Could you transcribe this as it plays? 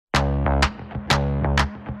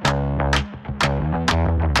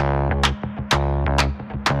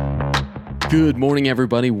Good morning,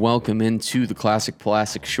 everybody. Welcome into the Classic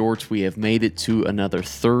Plastic Shorts. We have made it to another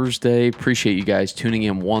Thursday. Appreciate you guys tuning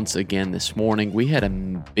in once again this morning. We had a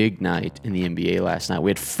big night in the NBA last night. We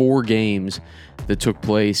had 4 games that took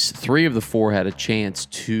place. 3 of the 4 had a chance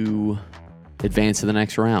to advance to the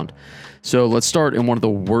next round. So let's start in one of the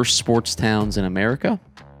worst sports towns in America.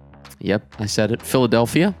 Yep, I said it.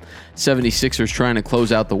 Philadelphia. 76ers trying to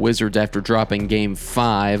close out the Wizards after dropping Game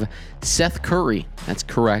 5. Seth Curry, that's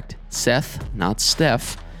correct. Seth, not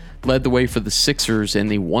Steph, led the way for the Sixers in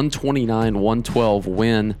the 129-112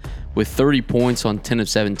 win with 30 points on 10 of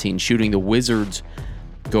 17 shooting. The Wizards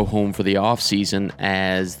go home for the offseason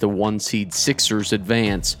as the 1-seed Sixers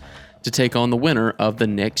advance to take on the winner of the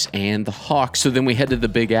Knicks and the Hawks. So then we head to the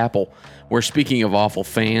Big Apple, where, speaking of awful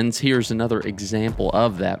fans, here's another example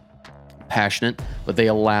of that. Passionate, but they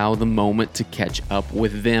allow the moment to catch up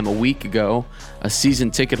with them. A week ago, a season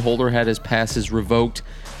ticket holder had his passes revoked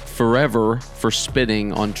forever for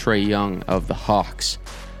spitting on Trae Young of the Hawks.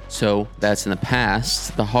 So that's in the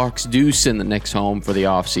past. The Hawks do send the Knicks home for the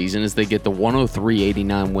offseason as they get the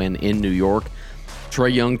 103-89 win in New York.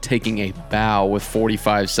 Trae Young taking a bow with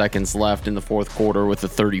 45 seconds left in the fourth quarter with a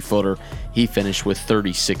 30-footer. He finished with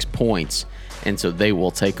 36 points, and so they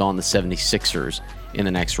will take on the 76ers in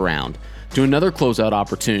the next round. To another closeout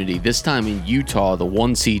opportunity, this time in Utah, the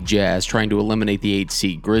 1-seed Jazz trying to eliminate the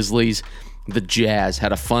 8-seed Grizzlies. The Jazz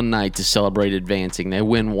had a fun night to celebrate advancing. They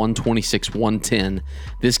win 126-110.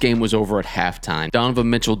 This game was over at halftime. Donovan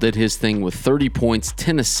Mitchell did his thing with 30 points,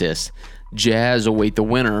 10 assists. Jazz await the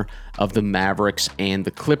winner of the Mavericks and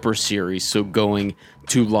the Clippers series, so going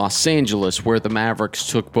to Los Angeles, where the Mavericks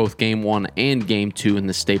took both Game 1 and Game 2 in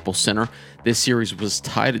the Staples Center. This series was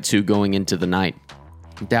tied at 2 going into the night.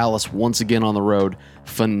 Dallas once again on the road.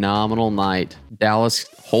 Phenomenal night. Dallas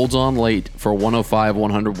holds on late for a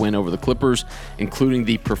 105-100 win over the Clippers, including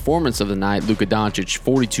the performance of the night. Luka Doncic,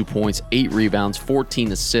 42 points, 8 rebounds,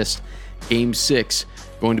 14 assists. Game 6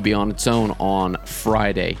 going to be on its own on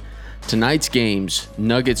Friday. Tonight's games,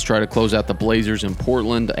 Nuggets try to close out the Blazers in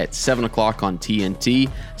Portland at 7 o'clock on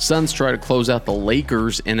TNT. Suns try to close out the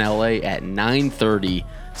Lakers in LA at 9:30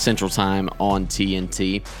 Central Time on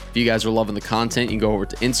TNT. If you guys are loving the content, you can go over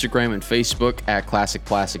to Instagram and Facebook at Classic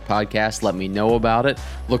Plastic Podcast. Let me know about it.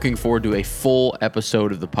 Looking forward to a full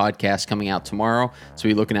episode of the podcast coming out tomorrow. So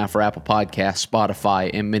be looking out for Apple Podcasts, Spotify,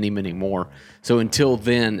 and many, many more. So until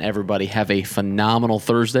then, everybody, have a phenomenal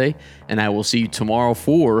Thursday, and I will see you tomorrow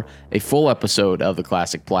for a full episode of the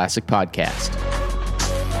Classic Plastic Podcast.